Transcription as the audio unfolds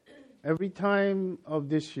every time of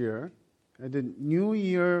this year, the new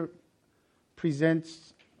year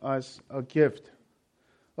presents us a gift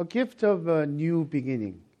of a new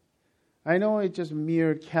beginning. I know it's just a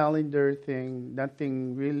mere calendar thing,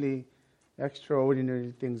 nothing really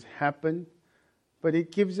extraordinary things happen, but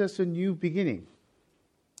it gives us a new beginning.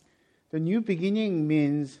 The new beginning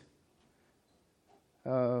means,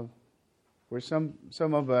 for some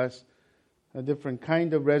of us, a different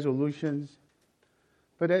kind of resolutions,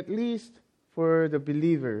 but at least for the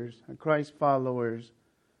believers, Christ followers,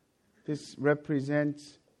 this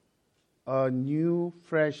represents a new,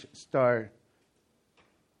 fresh start.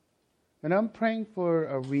 And I'm praying for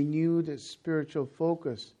a renewed spiritual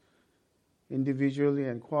focus, individually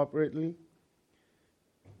and corporately.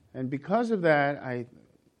 And because of that, I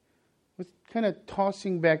was kind of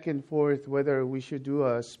tossing back and forth whether we should do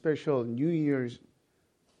a special New Year's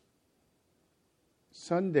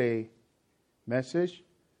Sunday message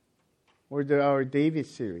or our David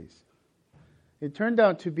series. It turned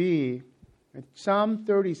out to be that Psalm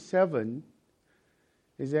 37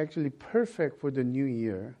 is actually perfect for the new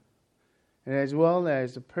year, and as well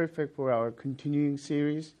as perfect for our continuing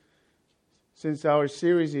series, since our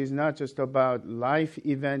series is not just about life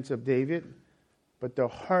events of David, but the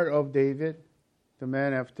heart of David, the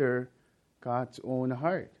man after God's own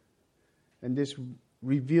heart. And this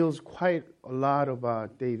reveals quite a lot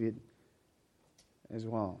about David as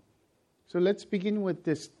well. So let's begin with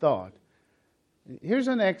this thought. Here's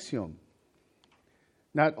an axiom.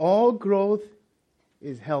 Not all growth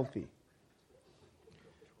is healthy.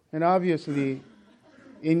 And obviously,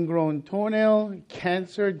 ingrown toenail,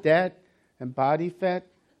 cancer, death, and body fat,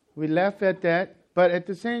 we laugh at that. But at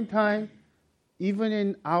the same time, even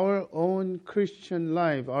in our own Christian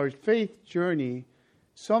life, our faith journey,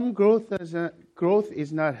 some growth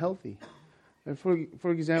is not healthy. And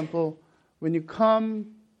for example, when you come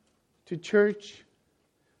to church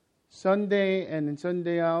Sunday in and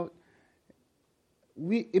Sunday out,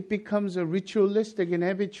 it becomes a ritualistic and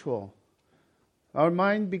habitual. Our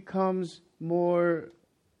mind becomes more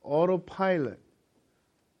autopilot.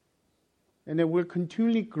 And then we're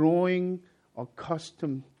continually growing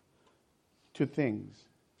accustomed to things,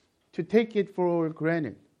 to take it for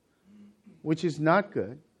granted, which is not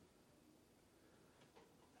good.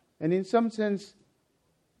 And in some sense,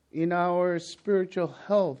 in our spiritual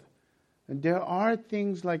health, there are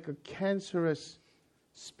things like a cancerous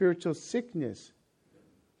spiritual sickness,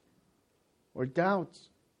 or doubts,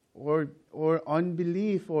 or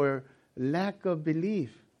unbelief, or lack of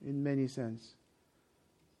belief in many sense.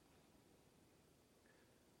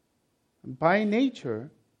 By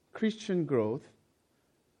nature, Christian growth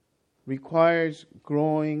requires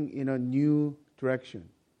growing in a new direction.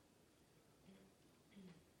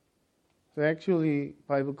 So actually,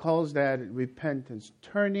 Bible calls that repentance,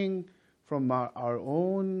 turning from our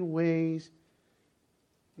own ways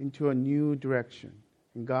into a new direction,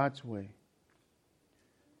 in God's way.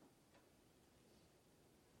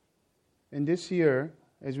 And this year,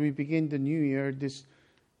 as we begin the new year,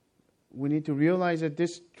 we need to realize that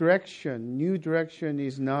this direction, new direction,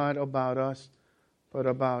 is not about us, but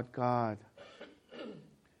about God.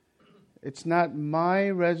 It's not my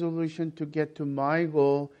resolution to get to my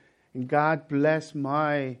goal, and God bless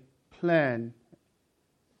my plan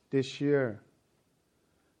this year.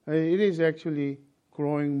 It is actually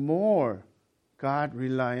growing more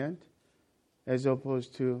God-reliant as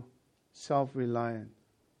opposed to self-reliant.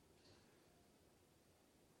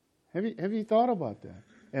 Have you thought about that?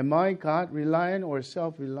 Am I God-reliant or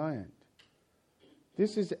self-reliant?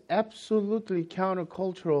 This is absolutely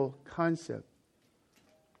countercultural concept.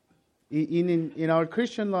 In our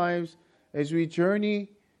Christian lives, as we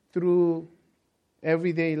journey through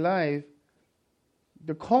everyday life,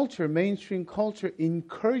 the culture, mainstream culture,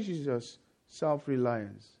 encourages us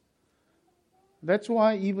self-reliance. That's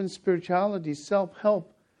why even spirituality,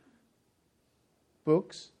 self-help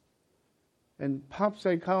books, and pop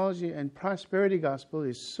psychology and prosperity gospel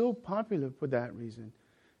is so popular for that reason.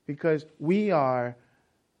 Because we are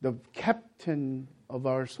the captain of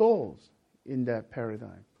our souls in that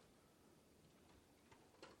paradigm.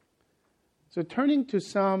 So turning to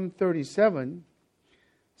Psalm 37,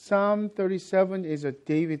 Psalm 37 is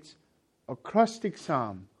David's acrostic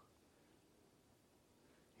psalm.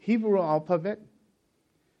 Hebrew alphabet.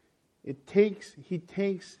 He takes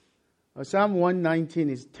Psalm 119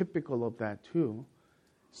 is typical of that too.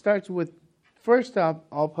 Starts with first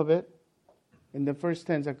alphabet, and the first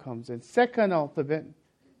stanza comes, and second alphabet,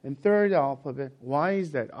 and third alphabet. Why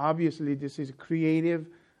is that? Obviously, this is a creative,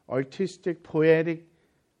 artistic, poetic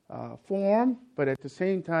form, but at the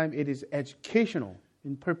same time, it is educational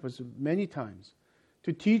in purpose many times.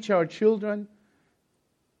 to teach our children.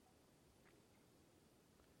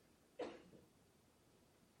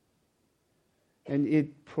 And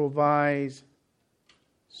it provides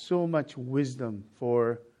so much wisdom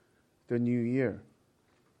for the new year.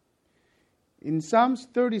 In Psalms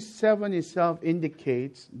 37 itself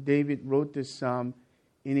indicates David wrote this psalm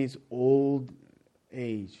in his old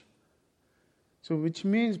age. So which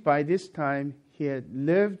means by this time he had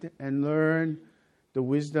lived and learned the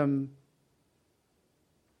wisdom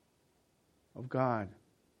of God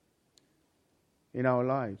in our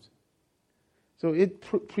lives. So it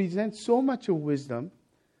presents so much of wisdom,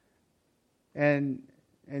 and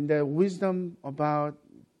the wisdom about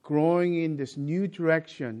growing in this new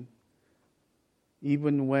direction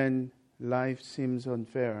even when life seems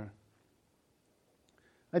unfair.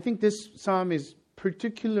 I think this psalm is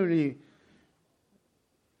particularly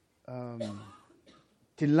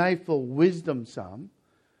delightful wisdom psalm,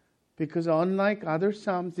 because unlike other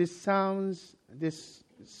psalms, this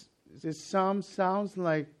psalm sounds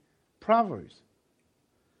like Proverbs,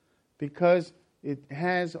 because it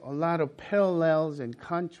has a lot of parallels and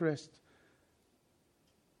contrasts.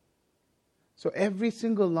 So every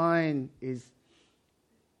single line is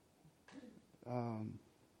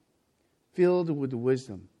filled with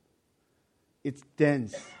wisdom. It's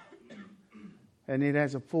dense. And it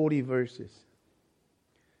has 40 verses.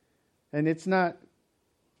 And it's not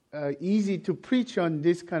easy to preach on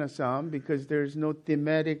this kind of psalm because there's no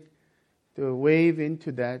thematic to wave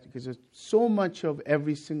into that, because there's so much of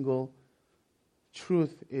every single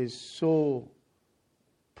truth is so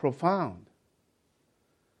profound.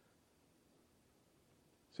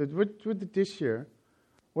 So with this year,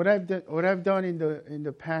 what I've done in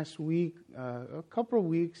the past week, a couple of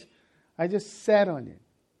weeks, I just sat on it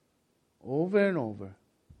over and over,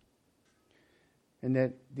 and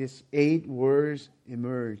that these 8 words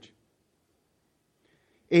emerge.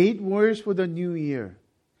 8 words for the new year.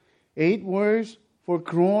 8 words for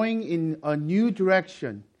growing in a new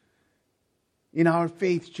direction in our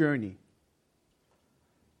faith journey.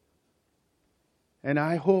 And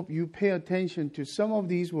I hope you pay attention to some of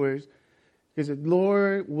these words, because the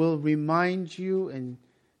Lord will remind you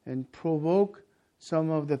and provoke some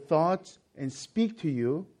of the thoughts and speak to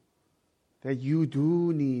you that you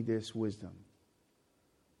do need this wisdom.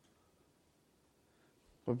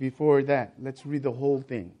 But before that, let's read the whole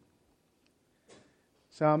thing.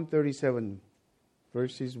 Psalm 37,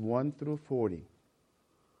 verses 1 through 40.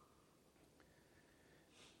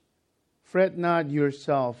 Fret not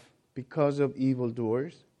yourself because of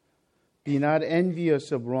evildoers. Be not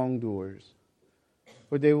envious of wrongdoers,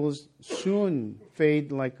 for they will soon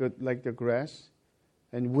fade like the grass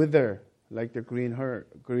and wither like the green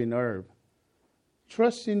herb.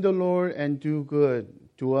 Trust in the Lord and do good.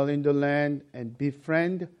 Dwell in the land and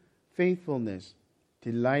befriend faithfulness.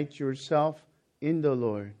 Delight yourself in the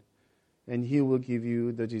Lord, and He will give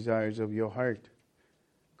you the desires of your heart.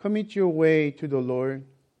 Commit your way to the Lord.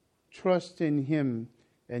 Trust in Him,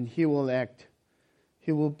 and He will act.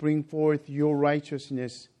 He will bring forth your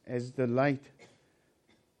righteousness as the light,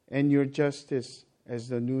 and your justice as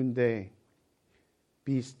the noonday.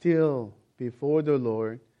 Be still before the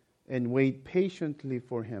Lord, and wait patiently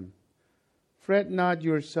for Him. Fret not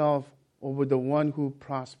yourself over the one who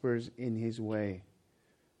prospers in his way,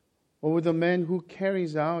 over the man who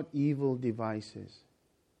carries out evil devices.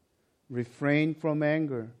 Refrain from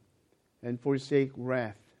anger and forsake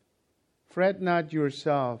wrath. Fret not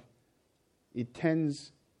yourself, it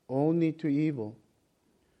tends only to evil.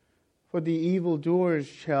 For the evildoers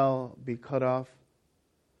shall be cut off,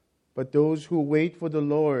 but those who wait for the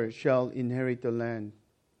Lord shall inherit the land.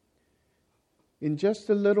 In just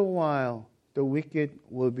a little while, the wicked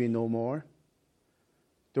will be no more.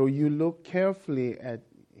 Though you look carefully at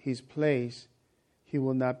his place, he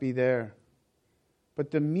will not be there.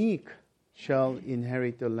 But the meek shall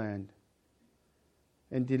inherit the land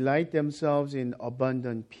and delight themselves in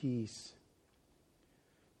abundant peace.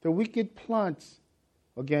 The wicked plots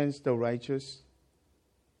against the righteous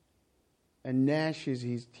and gnashes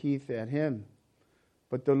his teeth at him.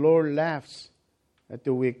 But the Lord laughs at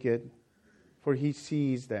the wicked, for He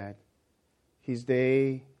sees that his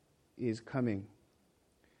day is coming.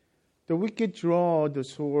 The wicked draw the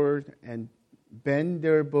sword and bend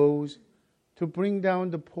their bows to bring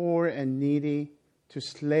down the poor and needy, to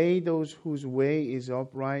slay those whose way is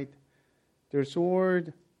upright. Their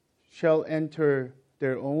sword shall enter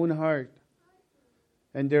their own heart,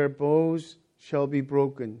 and their bows shall be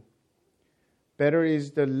broken. Better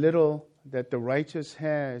is the little that the righteous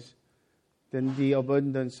has than the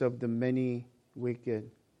abundance of the many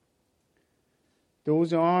wicked.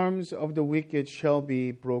 Those arms of the wicked shall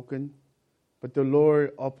be broken. but the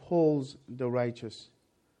Lord upholds the righteous.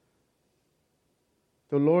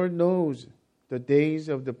 The Lord knows the days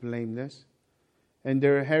of the blameless, and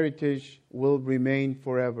their heritage will remain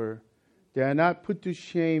forever. They are not put to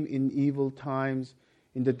shame in evil times.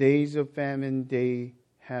 In the days of famine they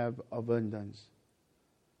have abundance.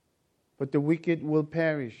 But the wicked will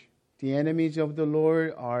perish. The enemies of the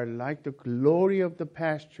Lord are like the glory of the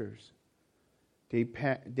pastures.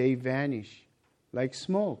 They vanish like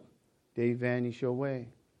smoke. They vanish away.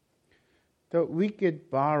 The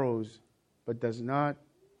wicked borrows, but does not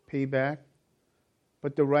pay back.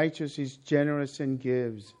 But the righteous is generous and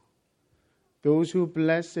gives. Those who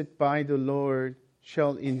blessed by the Lord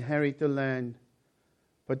shall inherit the land,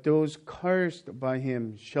 but those cursed by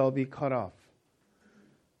him shall be cut off.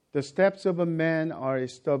 The steps of a man are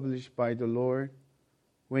established by the Lord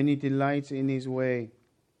when he delights in his way.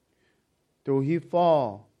 Though he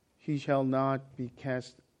fall, he shall not be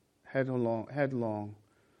cast headlong,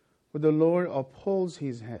 for the Lord upholds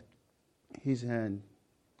his hand.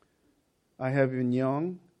 I have been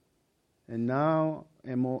young, and now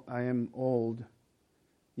I am old.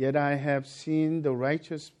 Yet I have seen the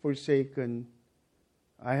righteous forsaken.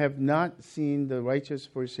 I have not seen the righteous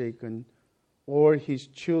forsaken, or his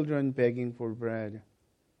children begging for bread.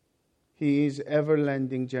 He is ever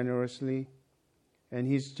lending generously, and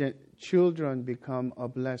his children become a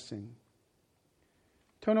blessing.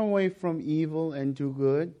 Turn away from evil and do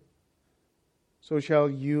good, so shall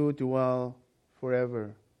you dwell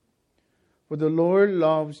forever. For the Lord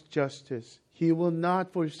loves justice. He will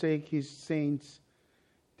not forsake his saints.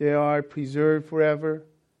 They are preserved forever,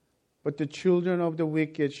 but the children of the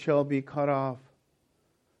wicked shall be cut off.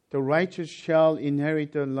 The righteous shall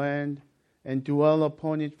inherit the land and dwell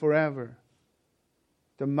upon it forever.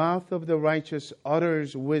 The mouth of the righteous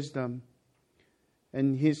utters wisdom,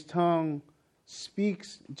 and his tongue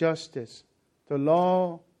speaks justice. The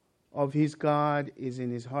law of his God is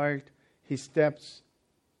in his heart. His steps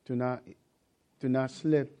do not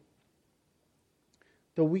slip.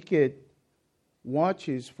 The wicked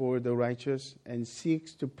watches for the righteous and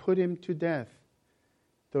seeks to put him to death.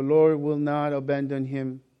 The Lord will not abandon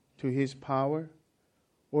him to his power,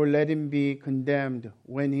 or let him be condemned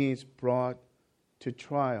when he is brought to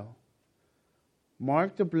trial.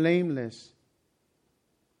 Mark the blameless,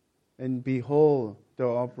 and behold the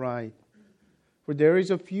upright. For there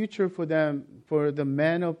is a future for them, for the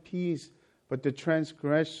men of peace, but the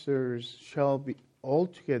transgressors shall be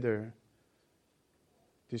altogether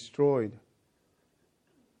destroyed.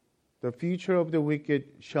 The future of the wicked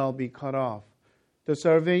shall be cut off. The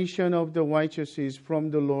salvation of the righteous is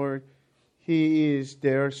from the Lord. He is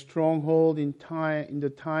their stronghold in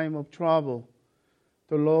the time of trouble.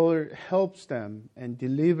 The Lord helps them and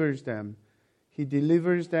delivers them. He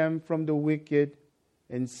delivers them from the wicked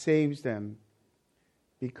and saves them,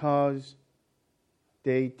 because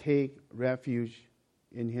they take refuge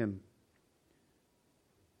in him.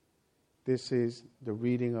 This is the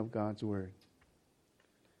reading of God's Word.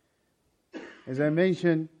 As I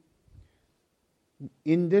mentioned,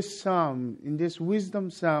 in this psalm, in this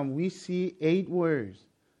wisdom psalm, we see 8 words,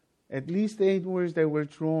 at least 8 words that we're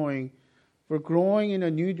growing in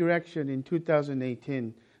a new direction in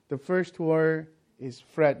 2018. The first word is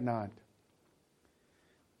fret not.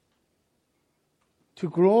 To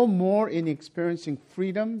grow more in experiencing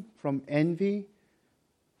freedom from envy,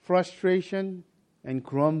 frustration, and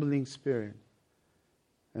grumbling spirit.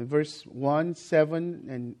 And verse 1, 7,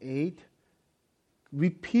 and 8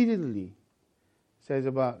 repeatedly says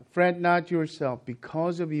about, fret not yourself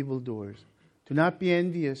because of evildoers. Do not be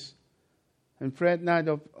envious, and fret not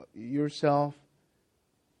of yourself.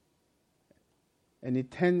 And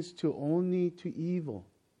it tends to only to evil.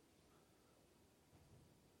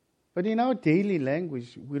 But in our daily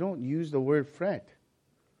language, we don't use the word fret.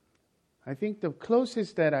 I think the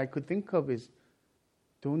closest that I could think of is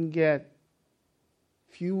don't get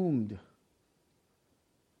fumed.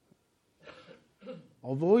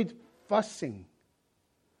 Avoid fussing.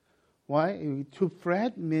 Why? To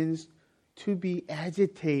fret means to be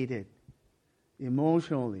agitated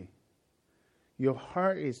emotionally. Your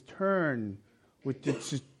heart is turned with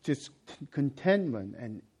discontentment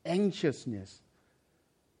and anxiousness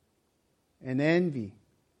and envy.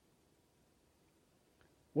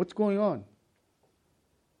 What's going on?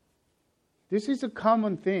 This is a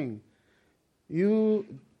common thing. You,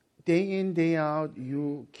 day in, day out,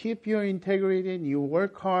 you keep your integrity and you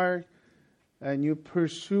work hard and you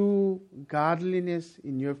pursue godliness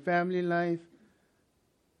in your family life.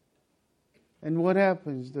 And what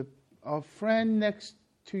happens? A friend next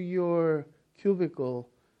to your cubicle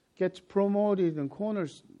gets promoted in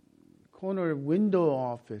corner window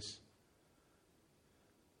office.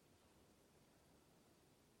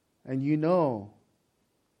 and you know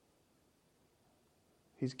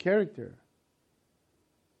his character.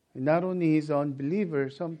 And not only he's an unbeliever,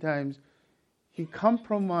 sometimes he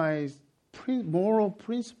compromised moral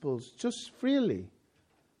principles just freely.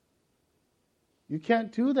 You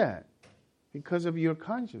can't do that because of your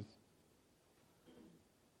conscience.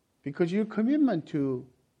 Because your commitment to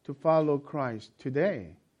follow Christ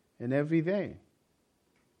today and every day.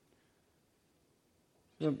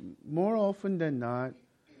 So more often than not,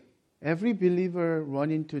 every believer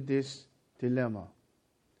run into this dilemma.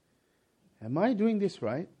 Am I doing this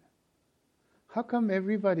right? How come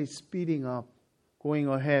everybody's speeding up, going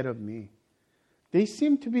ahead of me? They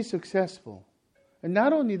seem to be successful. And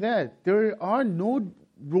not only that, there are no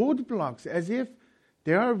roadblocks, as if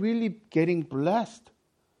they are really getting blessed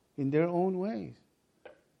in their own ways.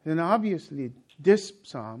 And obviously, this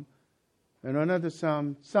psalm and another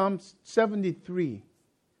psalm, Psalm 73,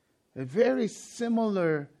 a very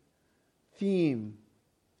similar theme.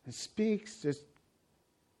 It speaks this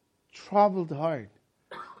troubled heart.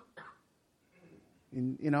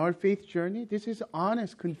 In our faith journey, this is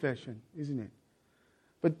honest confession, isn't it?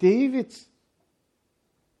 But David's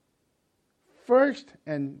first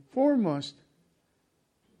and foremost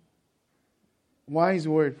wise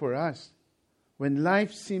word for us, when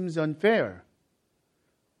life seems unfair,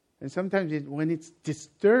 and sometimes when it's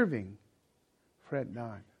disturbing, fret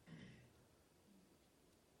not.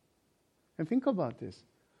 And think about this.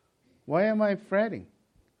 Why am I fretting?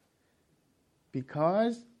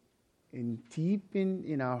 Because deep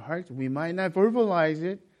in our hearts, we might not verbalize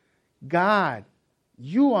it. God,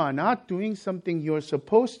 you are not doing something you're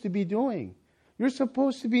supposed to be doing. You're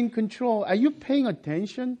supposed to be in control. Are you paying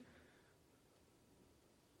attention?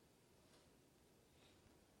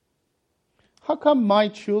 How come my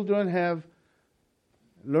children have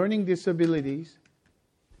learning disabilities?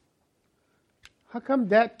 How come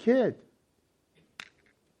that kid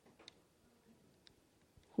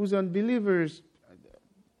who's unbelievers'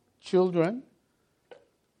 children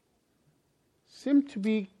seem to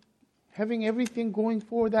be having everything going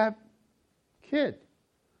for that kid?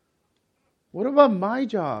 What about my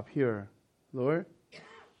job here, Lord?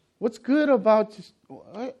 What's good about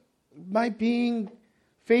my being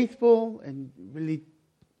faithful and really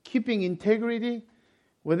keeping integrity,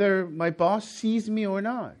 whether my boss sees me or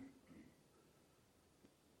not?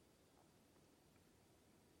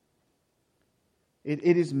 It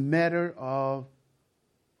is a matter of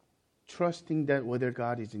trusting that whether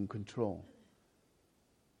God is in control.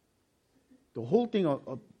 The whole thing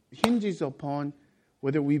hinges upon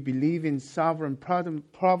whether we believe in sovereign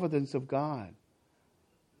providence of God.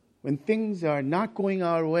 When things are not going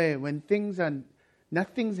our way, when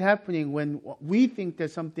nothing's happening, when we think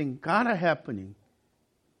there's something gotta happening,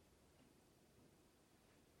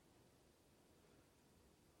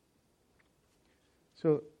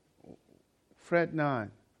 so fret not.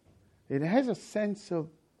 It has a sense of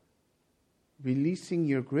releasing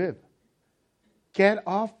your grip. Get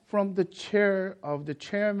off from the chair of the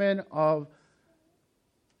chairman of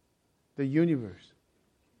the universe.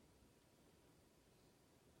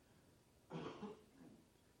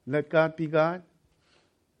 Let God be God.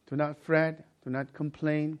 Do not fret. Do not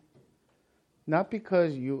complain. Not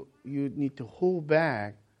because you need to hold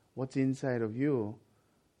back what's inside of you,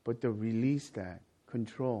 but to release that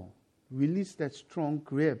control. Release that strong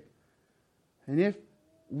grip. And if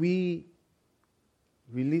we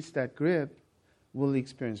release that grip, we'll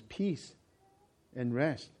experience peace and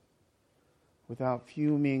rest without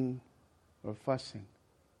fuming or fussing.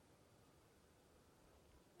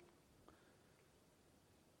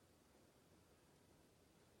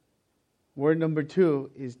 Word number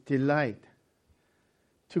 2 is delight.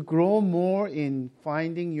 To grow more in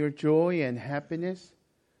finding your joy and happiness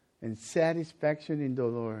and satisfaction in the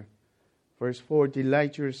Lord. Verse 4,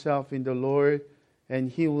 delight yourself in the Lord, and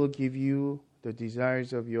He will give you the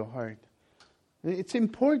desires of your heart. It's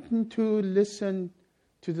important to listen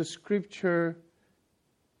to the Scripture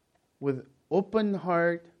with open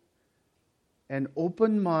heart and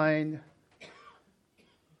open mind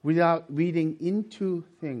without reading into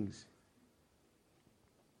things.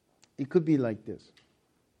 It could be like this.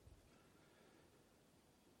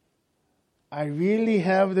 I really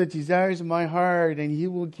have the desires of my heart, and He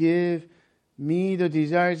will give me the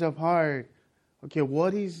desires of heart. Okay,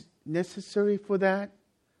 what is necessary for that?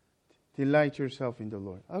 Delight yourself in the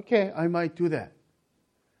Lord. Okay, I might do that.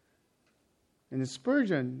 And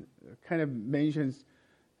Spurgeon kind of mentions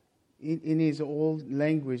in his old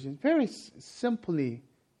language, and very simply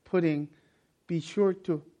putting, be sure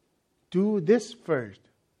to do this first.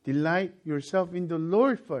 Delight yourself in the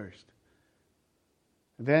Lord first.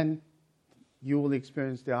 Then you will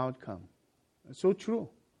experience the outcome. So true.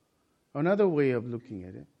 Another way of looking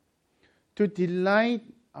at it. To delight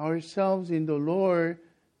ourselves in the Lord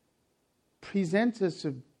presents us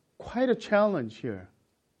quite a challenge here.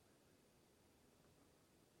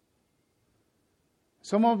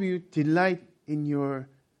 Some of you delight in your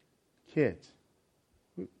kids.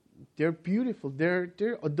 They're beautiful. They're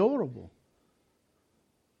adorable.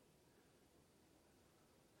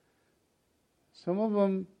 Some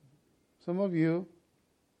of you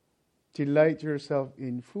delight yourself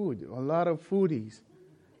in food. A lot of foodies.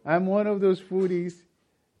 I'm one of those foodies.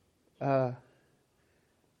 As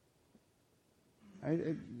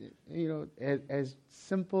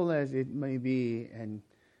simple as it may be, and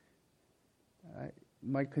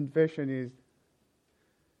my confession is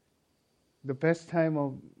the best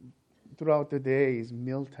time throughout the day is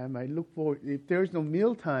mealtime. I look forward. If there's no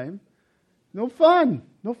mealtime, no fun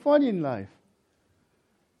in life.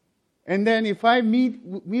 And then if I meet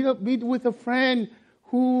with a friend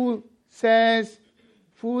who says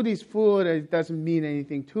food is food, it doesn't mean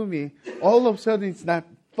anything to me, all of a sudden it's not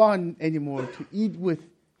fun anymore to eat with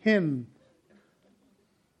him.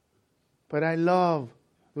 But I love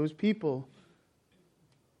those people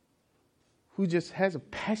who just has a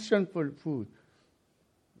passion for food.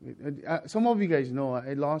 Some of you guys know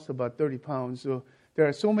I lost about 30 pounds, so there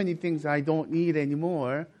are so many things I don't eat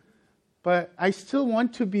anymore, but I still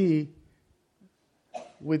want to be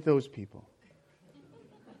with those people.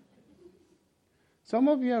 Some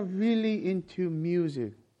of you are really into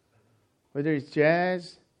music, whether it's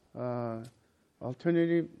jazz,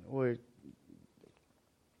 alternative, or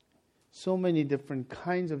so many different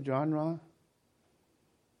kinds of genre.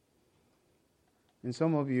 And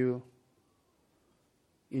some of you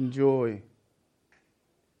enjoy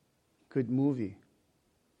good movie.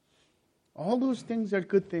 All those things are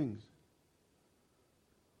good things.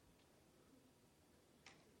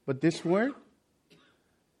 But this word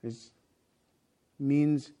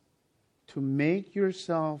means to make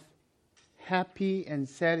yourself happy and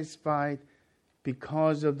satisfied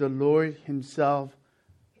because of the Lord Himself,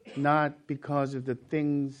 not because of the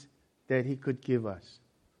things that He could give us.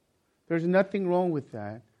 There's nothing wrong with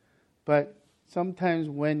that. But sometimes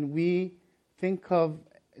when we think of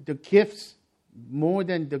the gifts more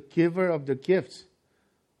than the giver of the gifts,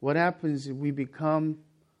 what happens is we become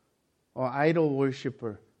an idol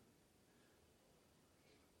worshiper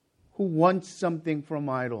who wants something from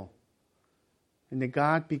idol. And the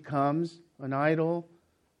God becomes an idol,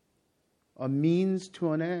 a means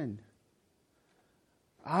to an end.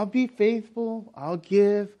 I'll be faithful, I'll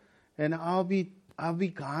give, and I'll be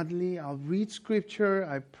godly, I'll read scripture,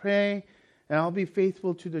 I pray, and I'll be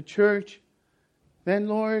faithful to the church. Then,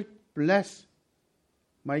 Lord, bless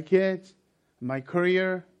my kids, my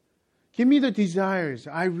career. Give me the desires.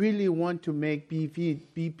 I really want to make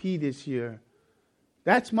BP this year.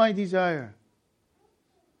 That's my desire.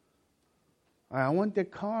 I want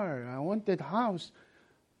that car. I want that house.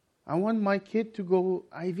 I want my kid to go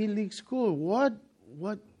Ivy League school. What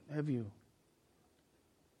have you?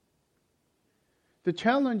 The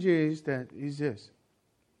challenge is this.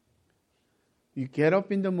 You get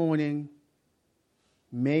up in the morning,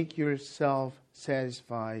 make yourself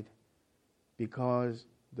satisfied because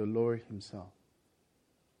the Lord Himself.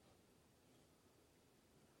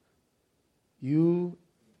 You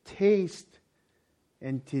taste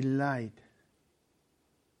and delight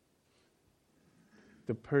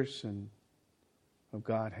the person of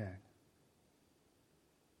Godhead.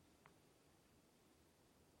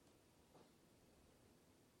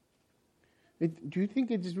 Do you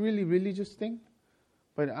think it is really religious thing?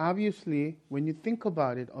 But obviously, when you think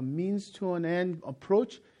about it, a means to an end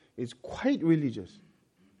approach is quite religious.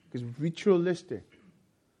 It's ritualistic.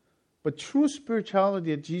 But true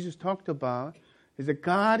spirituality that Jesus talked about is that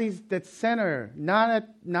God is that center, not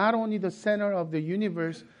only the center of the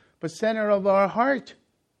universe, but center of our heart,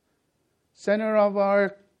 center of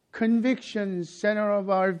our convictions, center of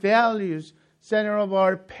our values, center of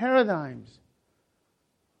our paradigms.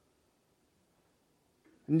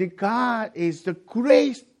 And that God is the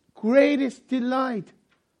greatest delight.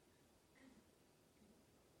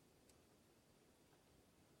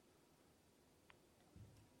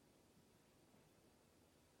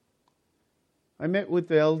 I met with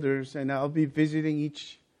the elders, and I'll be visiting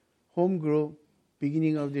each home group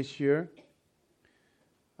beginning of this year.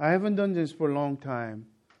 I haven't done this for a long time.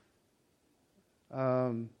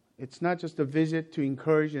 It's not just a visit to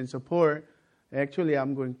encourage and support. Actually,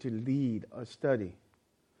 I'm going to lead a study.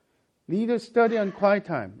 Lead a study on quiet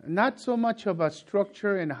time. Not so much about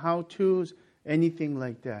structure and how-tos, anything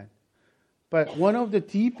like that. But one of the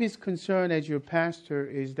deepest concerns as your pastor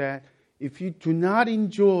is that if you do not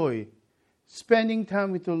enjoy spending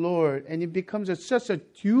time with the Lord, and it becomes such a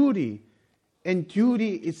duty, and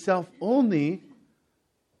duty itself only,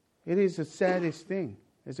 it is the saddest thing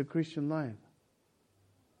as a Christian life.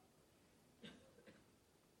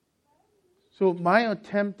 So my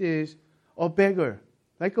attempt is a beggar,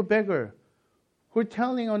 like a beggar, who are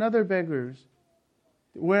telling another beggars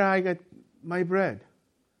where I got my bread,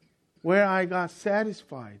 where I got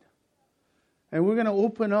satisfied. And we're going to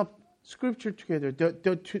open up Scripture together.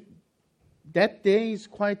 That day's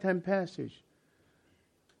quiet time passage.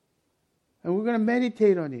 And we're going to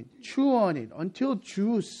meditate on it, chew on it, until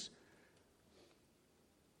juice,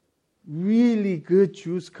 really good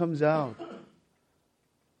juice comes out.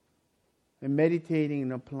 And meditating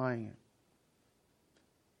and applying it.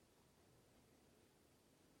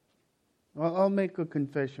 I'll make a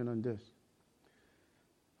confession on this.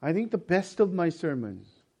 I think the best of my sermons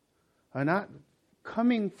are not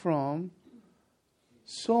coming from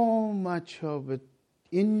so much of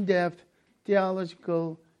in-depth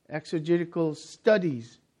theological, exegetical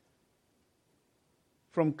studies,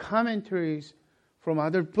 from commentaries, from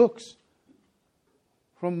other books,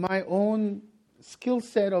 from my own skill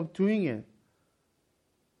set of doing it.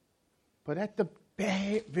 But at the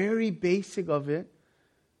very basic of it,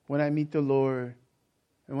 when I meet the Lord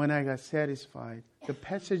and when I got satisfied, the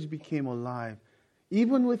passage became alive.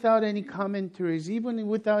 Even without any commentaries, even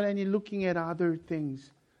without any looking at other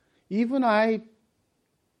things. Even I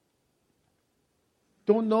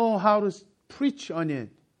don't know how to preach on it.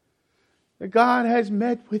 God has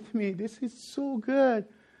met with me. This is so good.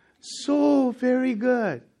 So very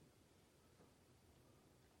good.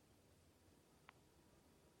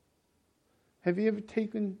 Have you ever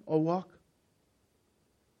taken a walk?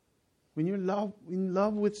 When you're in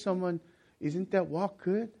love with someone, isn't that walk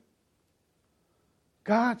good?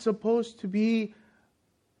 God's supposed to be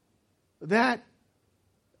that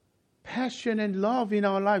passion and love in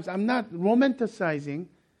our lives. I'm not romanticizing.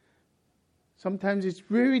 Sometimes it's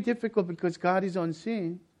very difficult because God is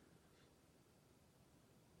unseen.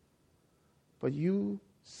 But you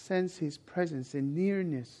sense His presence and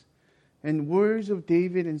nearness. And words of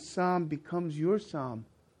David and Psalm becomes your psalm.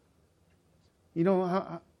 You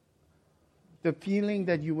know, the feeling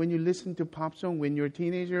that when you listen to pop song when you're a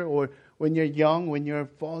teenager or when you're young, when you're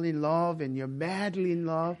fall in love and you're madly in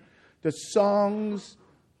love, the songs,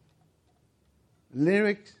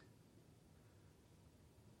 lyrics,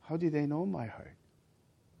 how do they know my heart?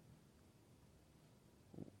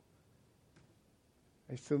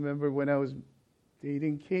 I still remember when I was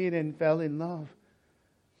dating Kate and fell in love.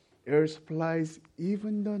 Air supplies,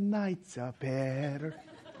 even the nights are better.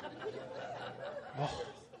 Oh.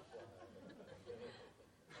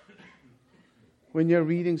 When you're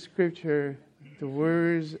reading Scripture, the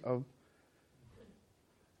words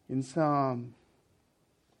in Psalm,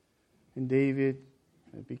 in David,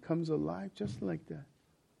 it becomes alive just like that.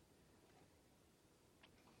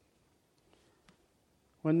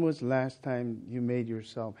 When was the last time you made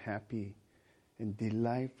yourself happy and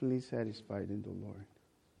delightfully satisfied in the Lord?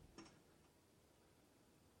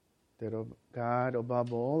 That of God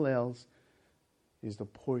above all else is the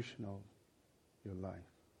portion of your life.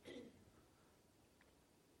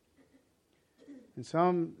 And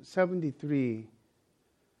Psalm 73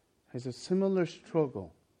 has a similar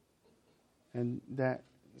struggle. And that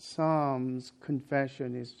Psalm's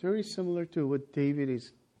confession is very similar to what David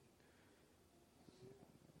is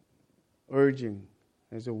urging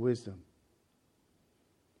as a wisdom.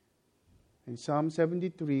 In Psalm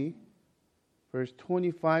 73, verse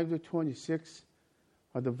 25 to 26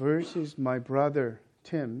 are the verses my brother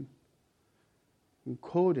Tim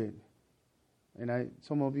quoted. And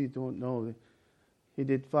some of you don't know, he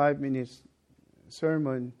did 5 minutes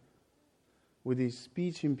sermon with his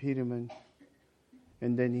speech impediment.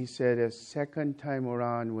 And then he said a second time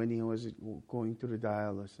around when he was going through the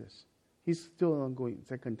dialysis. He's still ongoing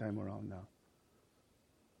second time around now.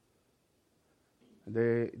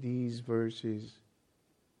 These verses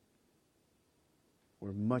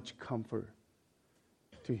were much comfort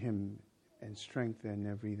to him and strengthen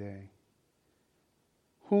every day.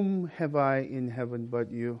 Whom have I in heaven but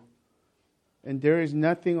you? And there is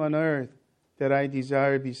nothing on earth that I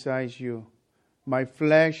desire besides you. My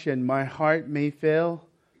flesh and my heart may fail,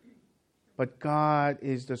 but God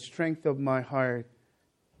is the strength of my heart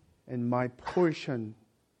and my portion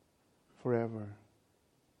forever.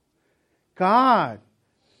 God,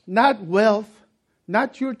 not wealth,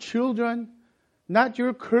 not your children, not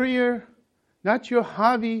your career, not your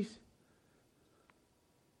hobbies,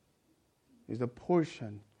 is the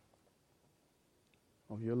portion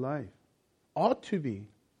of your life. Ought to be.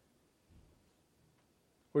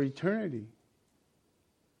 for eternity.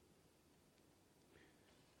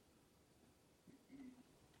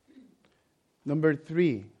 Number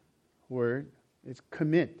 3 word is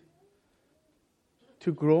commit.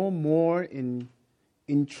 To grow more in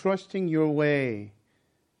entrusting your way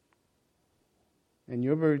and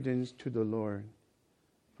your burdens to the Lord.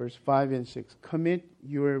 Verse 5 and 6. Commit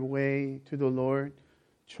your way to the Lord.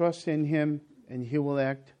 Trust in Him and He will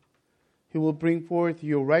act. He will bring forth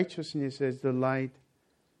your righteousness as the light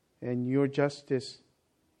and your justice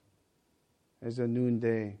as a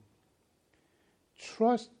noonday.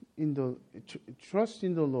 Trust in the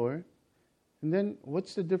Lord. And then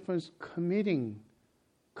what's the difference? Commit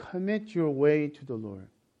your way to the Lord.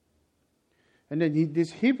 And then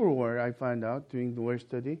this Hebrew word I found out during the word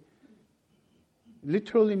study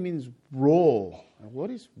literally means roll. And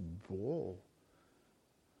what is roll?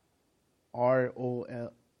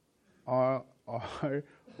 R-O-L-L.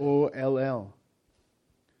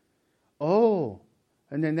 Oh,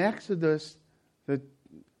 and in Exodus, the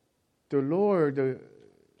Lord,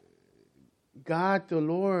 God the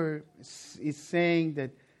Lord is saying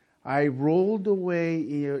that I rolled away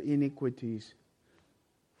your iniquities.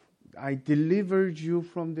 I delivered you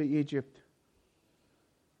from the Egypt.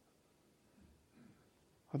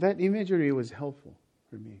 That imagery was helpful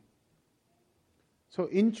for me. So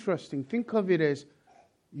interesting. Think of it as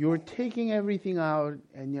you're taking everything out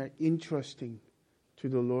and you're entrusting to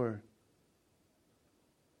the Lord.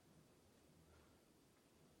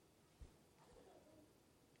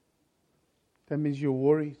 That means your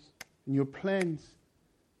worries and your plans,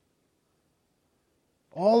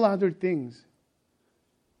 all other things.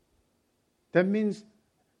 That means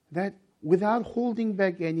that without holding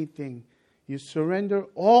back anything, you surrender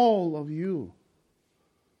all of you.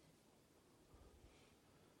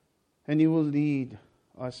 And He will lead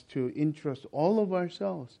us to entrust all of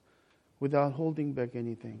ourselves without holding back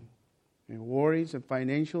anything. And worries and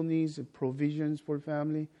financial needs and provisions for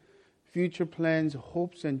family, future plans,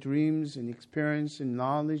 hopes and dreams and experience and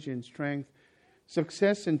knowledge and strength,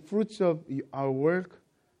 success and fruits of our work,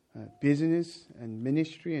 business and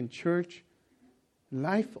ministry and church,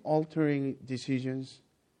 life-altering decisions,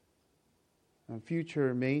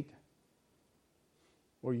 future mate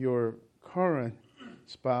or your current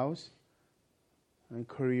spouse, and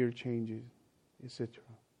career changes, etc.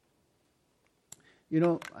 You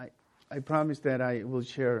know, I promised that I will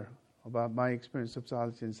share about my experience of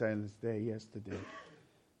Solitude and Silence Day yesterday.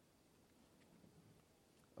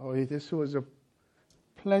 Oh, this was a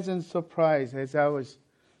pleasant surprise as I was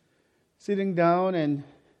sitting down and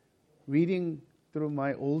reading through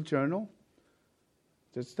my old journal.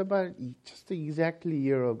 Just exactly a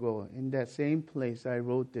year ago, in that same place, I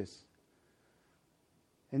wrote this.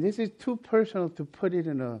 And this is too personal to put it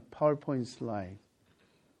in a PowerPoint slide.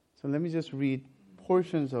 So let me just read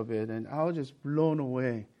portions of it, and I was just blown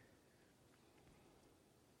away.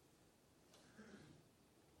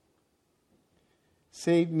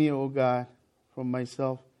 Save me, O God, from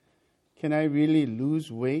myself. Can I really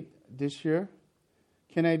lose weight this year?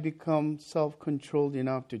 Can I become self-controlled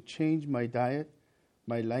enough to change my diet,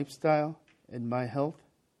 my lifestyle, and my health?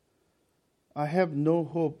 I have no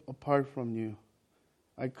hope apart from you.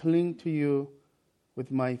 I cling to you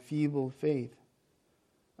with my feeble faith.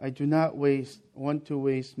 I do not want to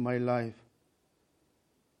waste my life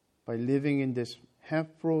by living in this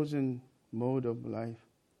half-frozen mode of life.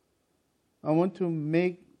 I want to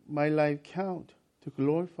make my life count to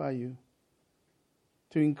glorify you,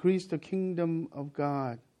 to increase the kingdom of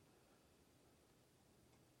God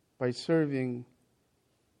by serving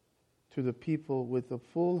to the people with a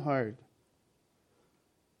full heart.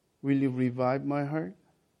 Will you revive my heart?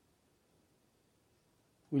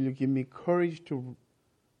 Will you give me courage to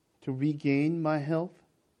regain my health,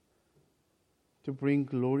 to bring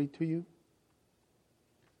glory to you?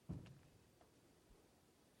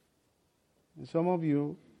 And some of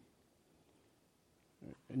you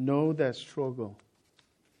know that struggle.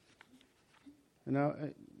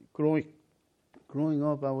 And growing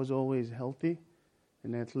up, I was always healthy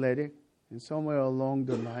and athletic, and somewhere along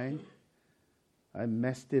the line, I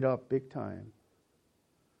messed it up big time.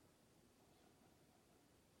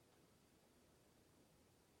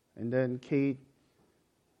 And then Kate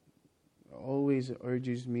always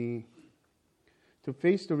urges me to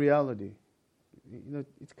face the reality. You know,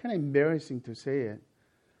 it's kind of embarrassing to say it.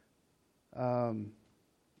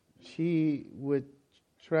 She would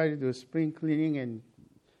try to do a spring cleaning and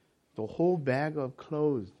the whole bag of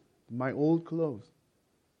clothes, my old clothes.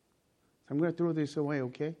 I'm going to throw this away,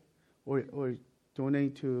 okay? Or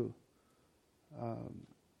donate to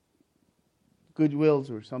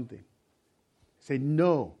Goodwills or something. I say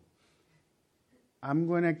no. I'm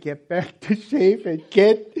going to get back to shape and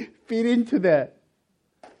fit into that.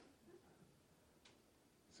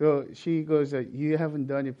 So she goes, you haven't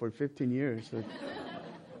done it for 15 years.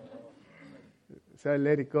 So I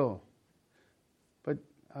let it go. But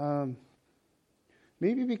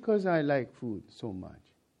maybe because I like food so much.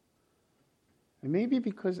 And maybe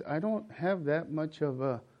because I don't have that much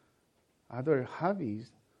of other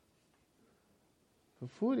hobbies. The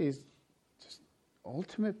food is just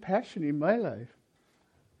ultimate passion in my life.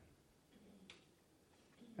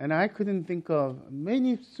 And I couldn't think of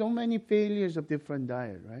so many failures of different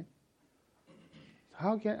diet, right?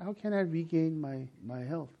 How can I regain my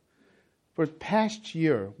health? For past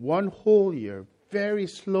year, one whole year, very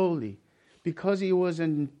slowly, because it was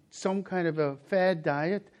in some kind of a fad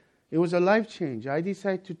diet, it was a life change. I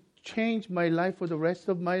decided to change my life for the rest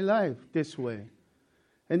of my life this way.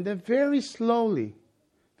 And then very slowly,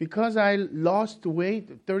 because I lost weight,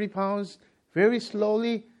 30 pounds, very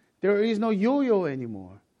slowly, there is no yo-yo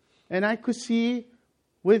anymore. And I could see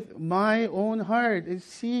with my own heart and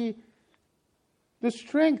see the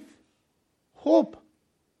strength, hope.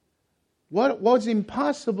 What was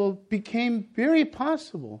impossible became very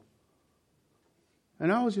possible.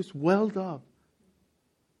 And I was just welled up.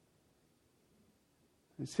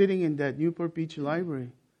 And sitting in that Newport Beach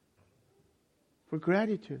library for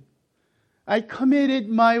gratitude. I committed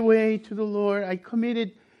my way to the Lord. I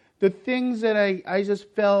committed the things that I just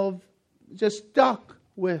felt just stuck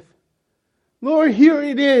with. Lord, here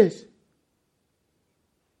it is.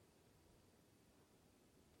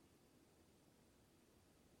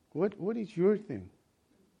 What is your thing?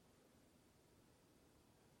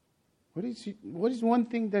 What is one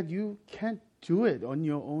thing that you can't do it on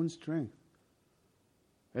your own strength?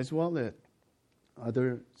 As well as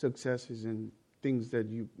other successes and things that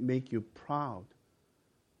you make you proud,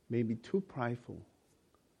 maybe too prideful.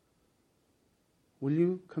 Will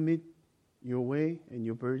you commit your way and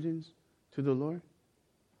your burdens to the Lord?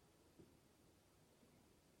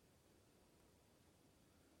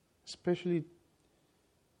 Especially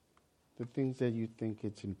the things that you think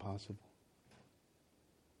it's impossible.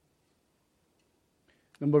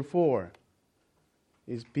 Number 4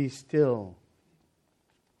 is be still.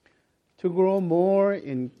 To grow more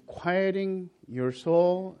in quieting your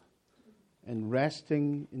soul and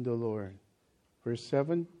resting in the Lord. Verse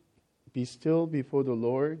 7, be still before the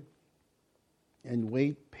Lord and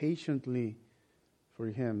wait patiently for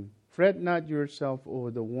Him. Fret not yourself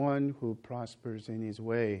over the one who prospers in his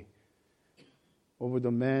way, over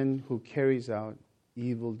the man who carries out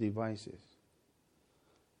evil devices.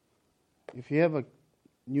 If you have a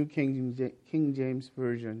New King James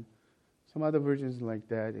Version, some other versions like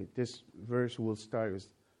that, this verse will start with,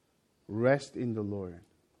 rest in the Lord.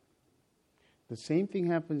 The same thing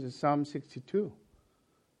happens in Psalm 62.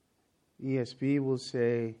 ESV will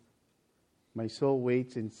say, my soul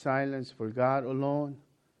waits in silence for God alone.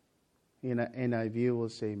 NIV will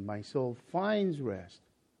say, my soul finds rest.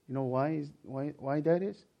 You know why that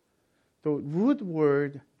is? The root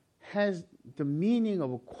word has the meaning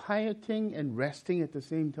of quieting and resting at the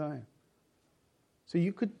same time. So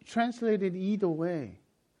you could translate it either way.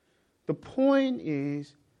 The point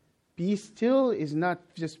is, be still is not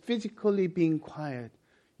just physically being quiet.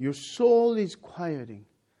 Your soul is quieting.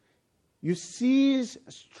 You cease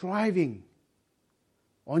striving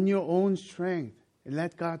on your own strength and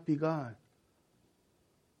let God be God.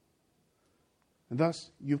 And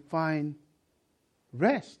thus you find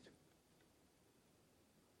rest.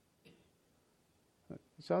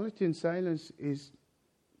 Solitude and silence is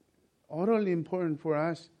utterly important for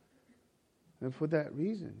us, and for that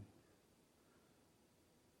reason.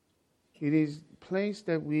 It is a place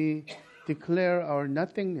that we declare our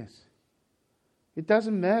nothingness. It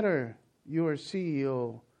doesn't matter you're a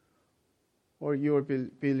CEO or you're a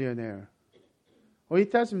billionaire. Or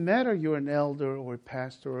it doesn't matter you're an elder or a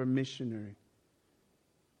pastor or a missionary.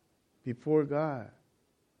 Before God,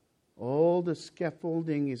 all the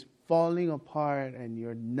scaffolding is falling apart and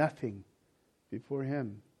you're nothing before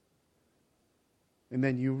Him. And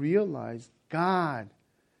then you realize God,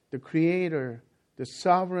 the Creator, the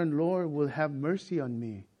Sovereign Lord will have mercy on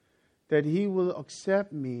me. That He will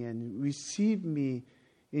accept me and receive me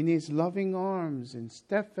in His loving arms and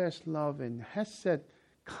steadfast love and hesed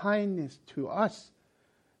kindness to us.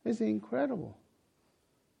 It's incredible.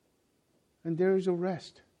 And there is a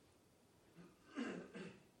rest.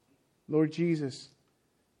 Lord Jesus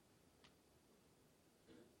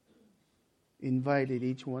invited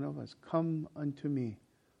each one of us, come unto me,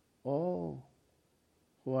 all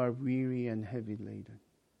who are weary and heavy laden.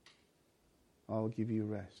 I'll give you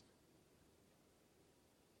rest.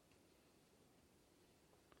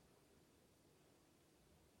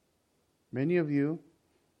 Many of you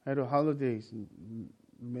had a holidays,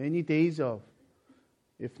 many days off,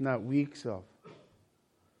 if not weeks off.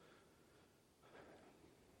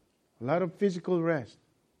 A lot of physical rest.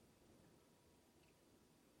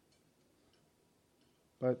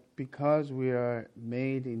 But because we are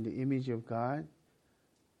made in the image of God,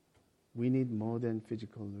 we need more than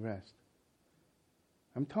physical rest.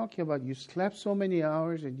 I'm talking about you slept so many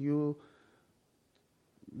hours and you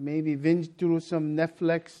maybe binged through some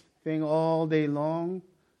Netflix thing all day long.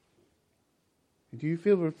 Do you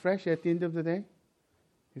feel refreshed at the end of the day?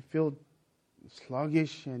 You feel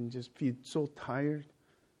sluggish and just feel so tired.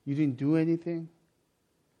 You didn't do anything.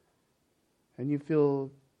 And you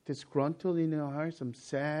feel disgruntled in your heart, some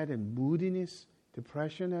sad and moodiness,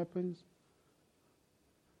 depression happens.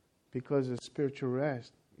 Because the spiritual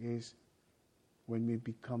rest is when we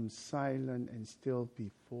become silent and still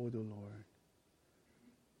before the Lord.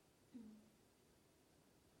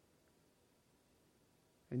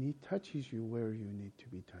 And He touches you where you need to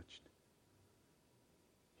be touched.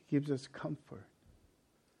 He gives us comfort.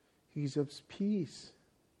 He gives us peace.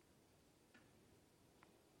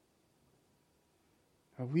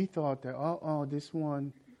 We thought that, this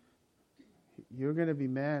one, you're going to be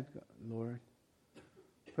mad, Lord.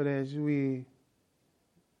 But as we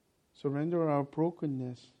surrender our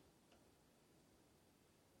brokenness,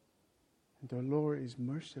 the Lord is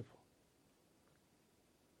merciful.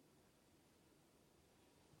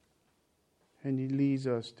 And He leads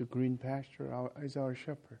us to green pasture as our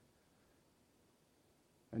shepherd.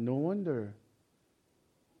 And no wonder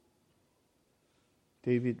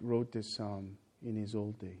David wrote this psalm in his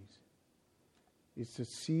old days. It's a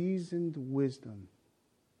seasoned wisdom.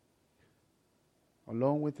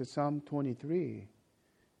 Along with the Psalm 23,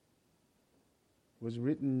 was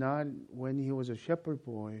written not when he was a shepherd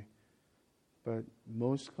boy, but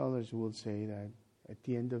most scholars will say that at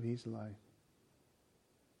the end of his life.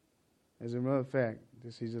 As a matter of fact,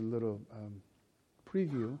 this is a little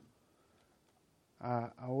preview.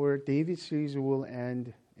 Our David series will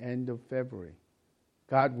end of February,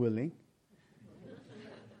 God willing.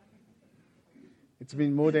 It's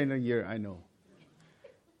been more than a year, I know.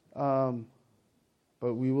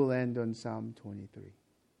 But we will end on Psalm 23.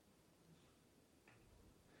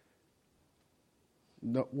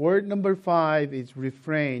 The word number 5 is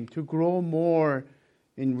refrain. To grow more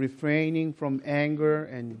in refraining from anger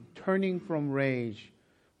and turning from rage.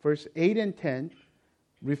 Verse 8 and 10,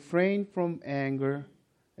 refrain from anger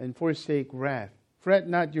and forsake wrath. Fret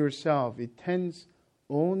not yourself, it tends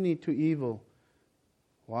only to evil.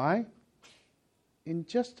 Why? In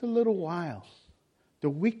just a little while, the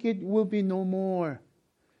wicked will be no more.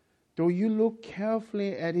 Though you look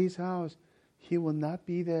carefully at his house, he will not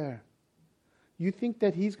be there. You think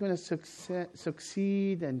that he's going to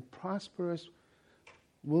succeed and prosperous,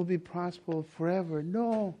 will be prosperous forever.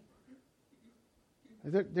 No.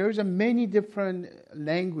 There's many different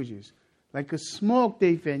languages. Like a smoke,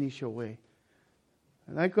 they vanish away.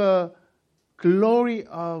 Like a glory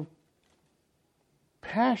of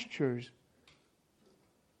pastures,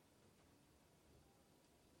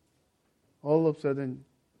 all of a sudden,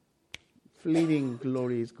 fleeting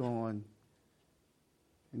glory is gone,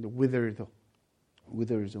 and the withers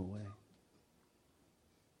away.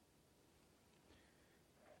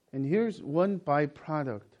 And here's one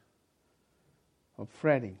byproduct of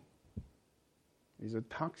fretting: is a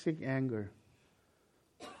toxic anger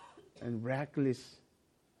and reckless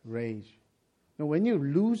rage. Now, when you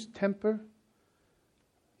lose temper,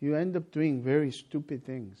 you end up doing very stupid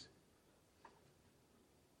things.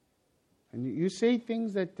 And you say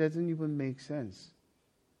things that doesn't even make sense.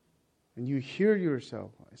 And you hear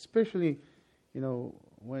yourself, especially,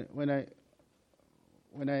 when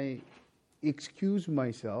I excuse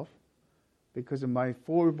myself because of my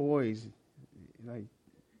 4 boys,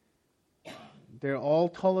 they're all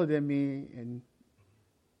taller than me, and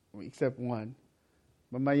except one.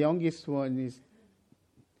 But my youngest one is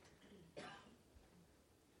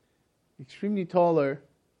extremely taller.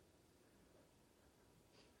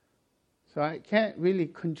 So I can't really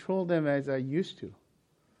control them as I used to.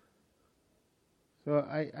 So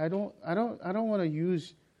I don't want to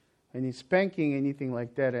use any spanking, anything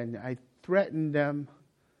like that. And I threaten them,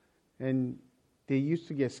 and they used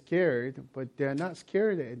to get scared, but they're not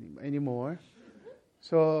scared anymore.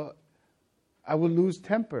 So I will lose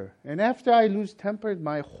temper. And after I lose temper,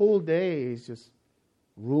 my whole day is just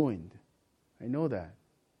ruined. I know that.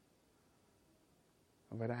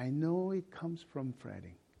 But I know it comes from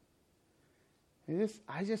fretting.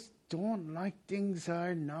 I just don't like things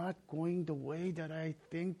are not going the way that I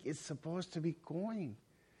think it's supposed to be going.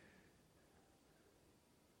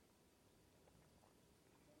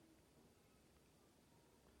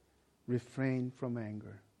 refrain from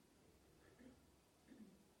anger.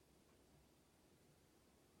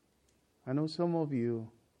 I know some of you,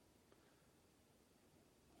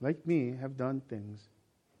 like me, have done things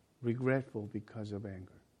regretful because of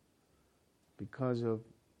anger, because of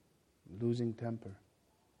losing temper.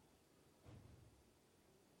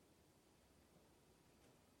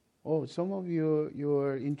 Oh, some of you,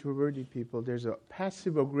 you're introverted people. There's a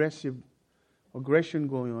passive-aggressive aggression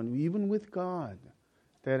going on, even with God.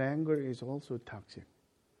 That anger is also toxic.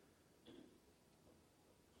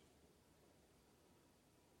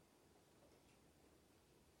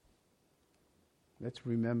 Let's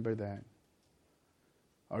remember that.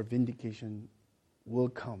 Our vindication will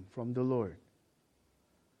come from the Lord.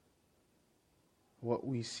 What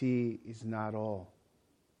we see is not all.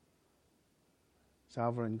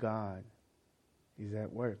 Sovereign God is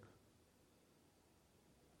at work.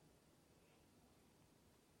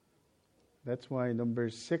 That's why number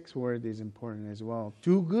 6 word is important as well.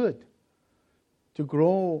 Do good. To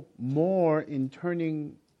grow more in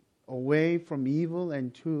turning away from evil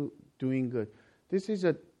and to doing good. This is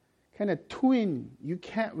a kind of twin. You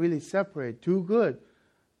can't really separate. Do good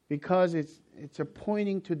because it's a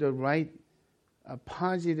pointing to the right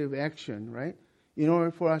positive action, right? In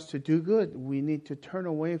order for us to do good, we need to turn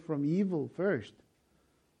away from evil first.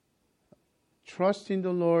 Trust in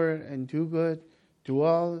the Lord and do good.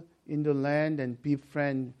 Dwell in the land and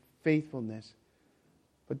befriend faithfulness.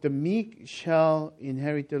 But the meek shall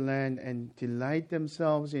inherit the land and delight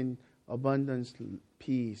themselves in abundance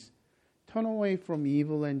peace. Turn away from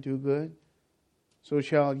evil and do good, so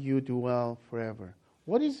shall you dwell forever.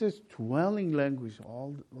 What is this dwelling language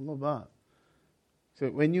all about? So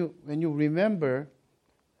when you remember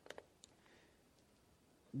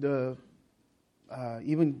the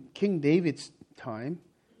even King David's time,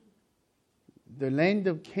 the land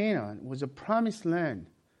of Canaan was a promised land.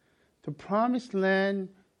 The promised land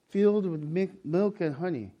filled with milk and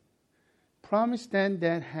honey. Promised land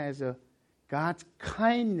that has God's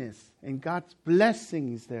kindness and God's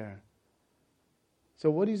blessing is there. So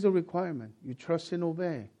what is the requirement? You trust and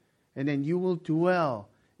obey. And then you will dwell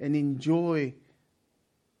and enjoy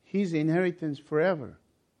His inheritance forever.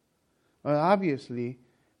 Obviously,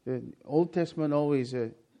 the Old Testament always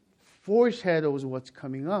foreshadows what's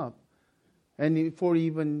coming up. And for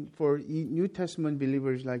New Testament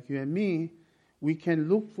believers like you and me, we can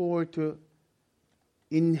look forward to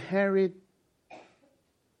inherit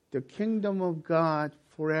the kingdom of God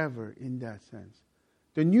forever in that sense.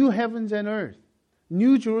 The new heavens and earth,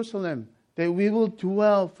 New Jerusalem, that we will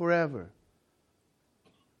dwell forever.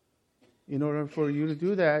 In order for you to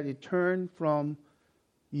do that, you turn from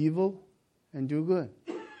evil and do good.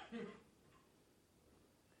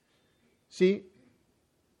 See,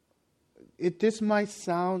 this might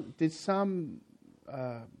sound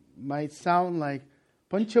like a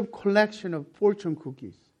bunch of collection of fortune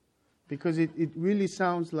cookies, because it really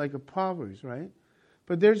sounds like a Proverbs, right?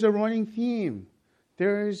 But there's a running theme.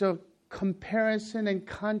 There is a comparison and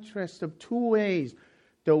contrast of two ways: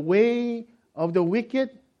 the way of the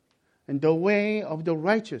wicked and the way of the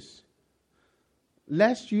righteous.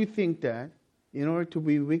 Lest you think that in order to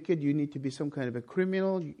be wicked, you need to be some kind of a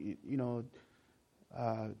criminal.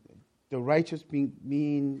 The righteous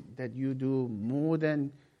mean that you do more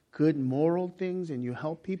than good moral things and you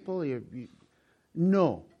help people.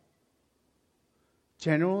 No.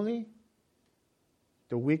 Generally,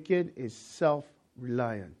 the wicked is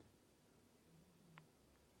self-reliant.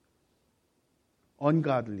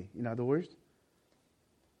 Ungodly, in other words.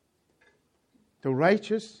 The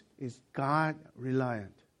righteous is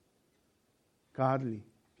God-reliant. Godly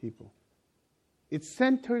people. It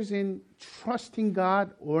centers in trusting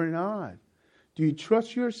God or not. Do you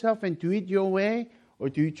trust yourself and do it your way, or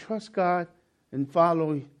do you trust God and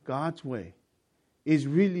follow God's way? Is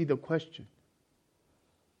really the question.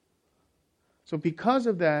 So because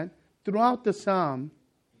of that, throughout the psalm,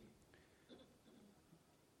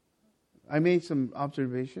 I made some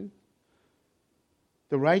observation.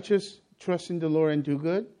 The righteous trust in the Lord and do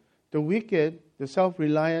good. The wicked, the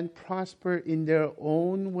self-reliant, prosper in their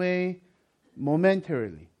own way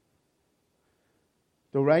momentarily.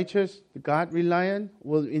 The righteous, the God-reliant,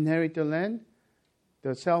 will inherit the land.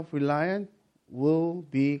 The self-reliant will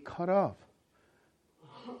be cut off.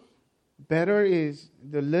 Better is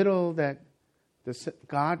the little that the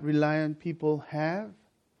God-reliant people have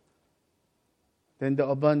than the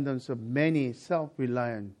abundance of many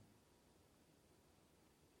self-reliant.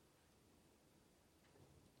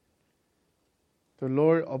 The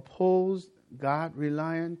Lord opposed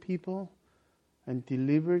God-reliant people and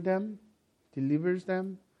delivers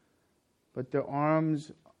them, but the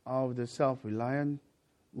arms of the self-reliant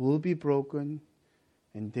will be broken,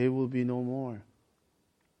 and there will be no more.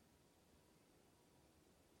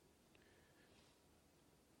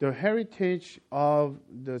 The heritage of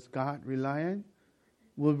the God-reliant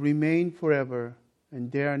will remain forever,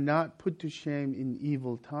 and they are not put to shame in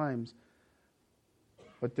evil times.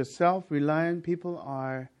 But the self-reliant people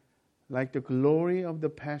are like the glory of the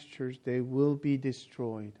pastures, they will be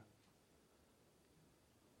destroyed.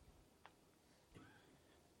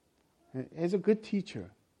 As a good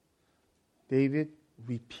teacher, David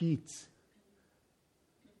repeats.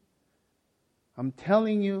 I'm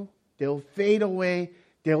telling you, they'll fade away.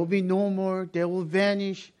 There will be no more. They will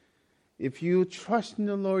vanish. If you trust in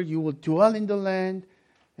the Lord, you will dwell in the land,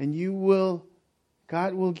 and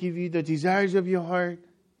God will give you the desires of your heart.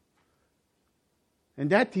 And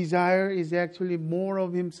that desire is actually more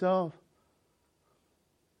of Himself.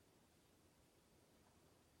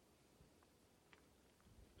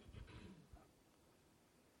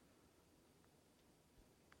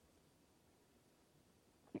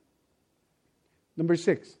 Number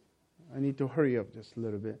 6. I need to hurry up just a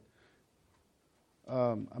little bit.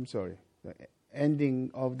 I'm sorry. The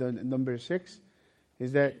ending of the number 6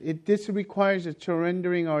 is that this requires a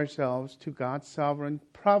surrendering ourselves to God's sovereign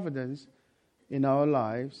providence in our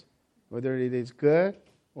lives, whether it is good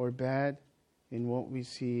or bad in what we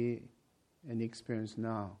see and experience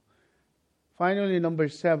now. Finally, number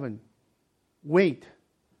 7, wait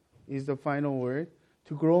is the final word.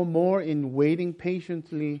 To grow more in waiting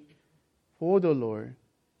patiently for the Lord.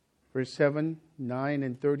 Verse 7, 9,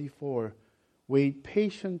 and 34. Wait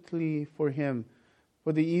patiently for Him,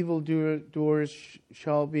 for the evildoers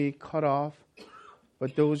shall be cut off,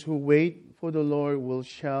 but those who wait for the Lord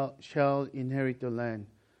shall inherit the land.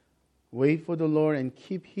 Wait for the Lord and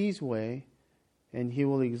keep His way, and He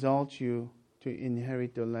will exalt you to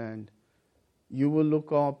inherit the land. You will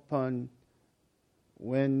look upon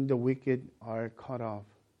when the wicked are cut off.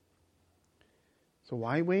 So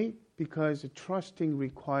why wait? Because trusting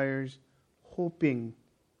requires hoping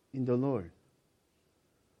in the Lord.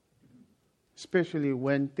 Especially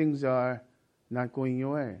when things are not going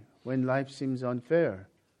your way, when life seems unfair.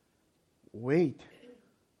 Wait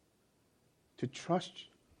to trust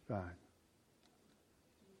God.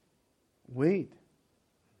 Wait.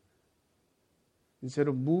 Instead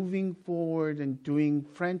of moving forward and doing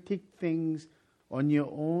frantic things on your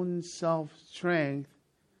own self-strength,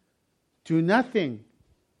 do nothing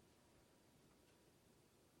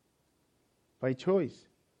by choice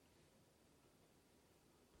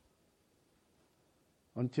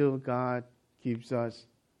until God gives us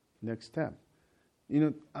next step.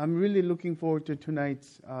 I'm really looking forward to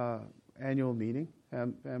tonight's annual meeting,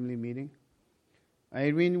 family meeting.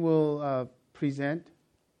 Irene will present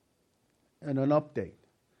and an update.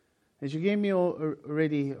 And she gave me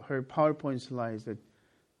already her PowerPoint slides that,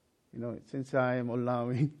 since I am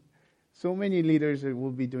allowing so many leaders that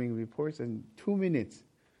will be doing reports in 2 minutes.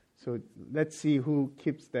 So let's see who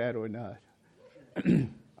keeps that or not.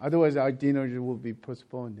 Otherwise, our dinner will be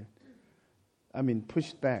postponed.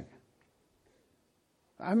 Pushed back.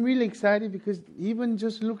 I'm really excited because even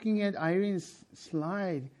just looking at Irene's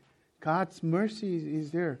slide, God's mercy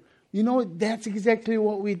is there. That's exactly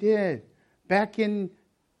what we did. Back in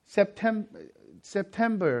September,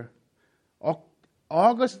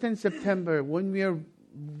 August and September, when we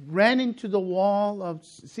ran into the wall of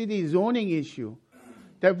city zoning issue,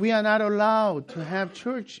 that we are not allowed to have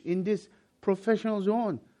church in this professional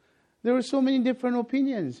zone. There were so many different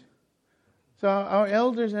opinions. So our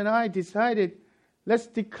elders and I decided, let's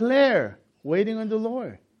declare waiting on the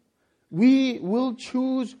Lord. We will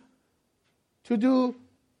choose to do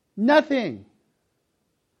nothing.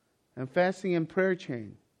 And fasting and prayer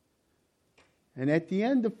chain. And at the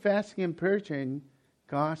end of fasting and prayer chain,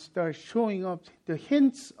 God starts showing up the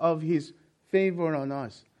hints of His favor on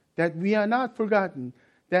us. That we are not forgotten.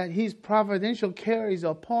 That His providential care is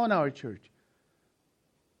upon our church.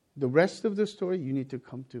 The rest of the story you need to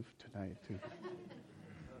come to tonight too.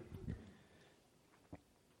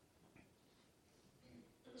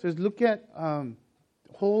 So let's look at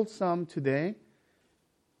whole psalm today.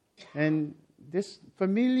 And this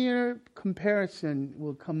familiar comparison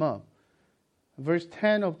will come up. Verse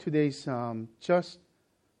 10 of today's psalm, just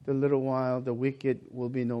the little while the wicked will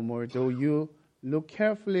be no more. Though you look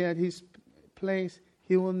carefully at his place,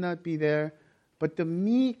 he will not be there. But the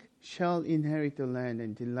meek shall inherit the land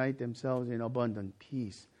and delight themselves in abundant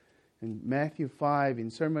peace. In Matthew 5, in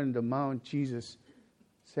Sermon on the Mount, Jesus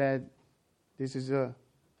said, this is a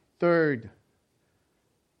third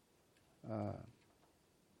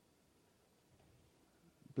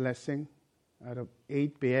blessing out of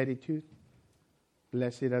 8 beatitudes.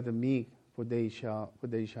 Blessed are the meek, for they shall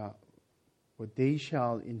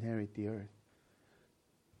inherit the earth.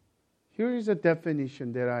 Here is a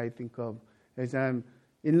definition that I think of as I'm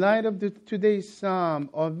in light of today's psalm.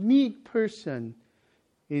 A meek person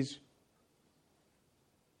is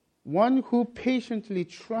one who patiently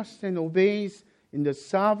trusts and obeys in the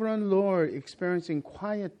sovereign Lord, experiencing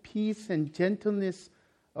quiet peace and gentleness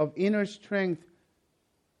of inner strength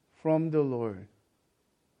from the Lord.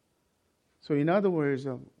 So in other words,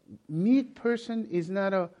 a meek person is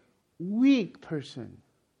not a weak person.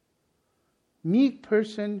 Meek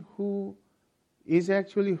person who is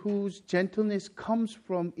actually whose gentleness comes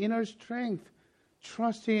from inner strength,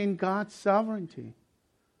 trusting in God's sovereignty.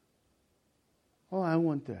 Oh, I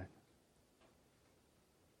want that.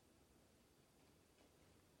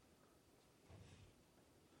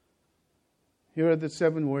 Here are the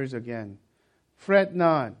 7 words again. Fret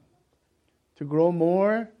not, to grow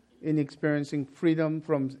more in experiencing freedom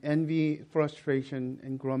from envy, frustration,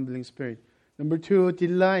 and grumbling spirit. Number 2,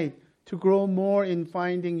 delight, to grow more in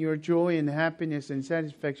finding your joy and happiness and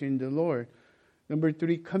satisfaction in the Lord. Number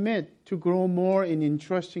 3, commit, to grow more in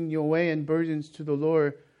entrusting your way and burdens to the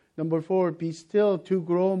Lord. Number 4, be still, to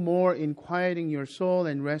grow more in quieting your soul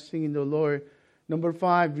and resting in the Lord. Number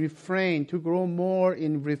 5, refrain, to grow more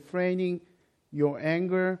in refraining your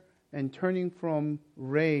anger and turning from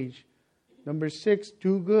rage. Number 6,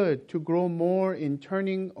 do good, to grow more in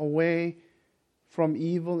turning away from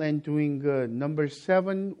evil and doing good. Number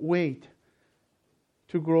 7, wait,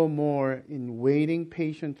 to grow more in waiting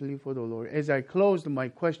patiently for the Lord. As I close, my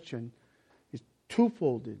question is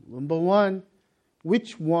twofold. Number 1,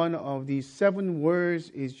 which one of these 7 words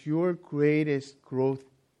is your greatest growth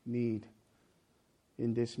need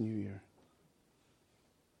in this new year?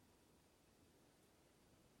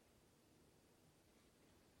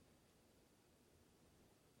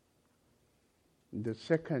 The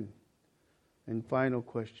second and final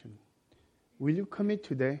question. Will you commit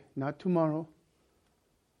today, not tomorrow,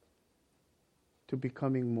 to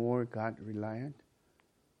becoming more God-reliant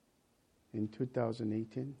in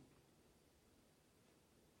 2018?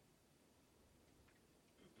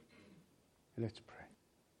 Let's pray.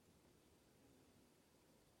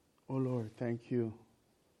 Oh Lord, thank you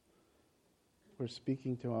for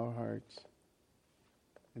speaking to our hearts.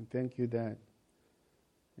 And thank you that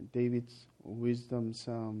David's wisdom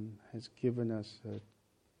psalm has given us a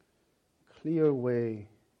clear way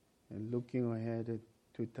in looking ahead at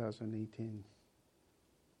 2018.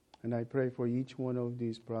 And I pray for each one of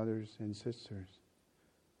these brothers and sisters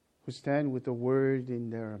who stand with the word in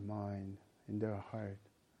their mind, in their heart.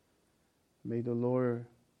 May the Lord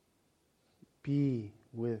be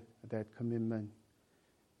with that commitment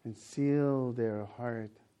and seal their heart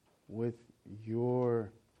with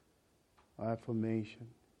your affirmation.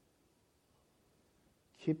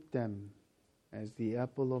 Keep them as the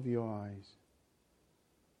apple of your eyes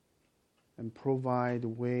and provide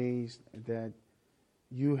ways that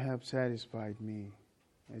you have satisfied me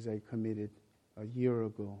as I committed a year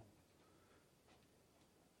ago.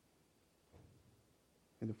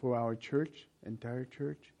 And for our church, entire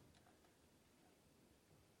church,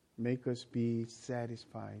 make us be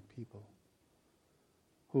satisfied people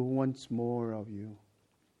who wants more of you.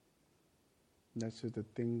 Not just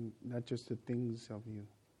the things of you.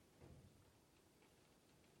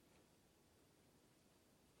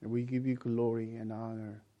 And we give you glory and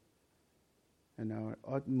honor and our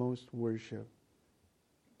utmost worship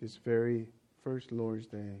this very first Lord's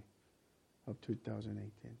Day of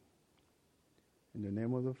 2018. In the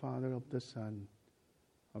name of the Father, of the Son,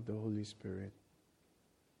 of the Holy Spirit.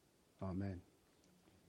 Amen.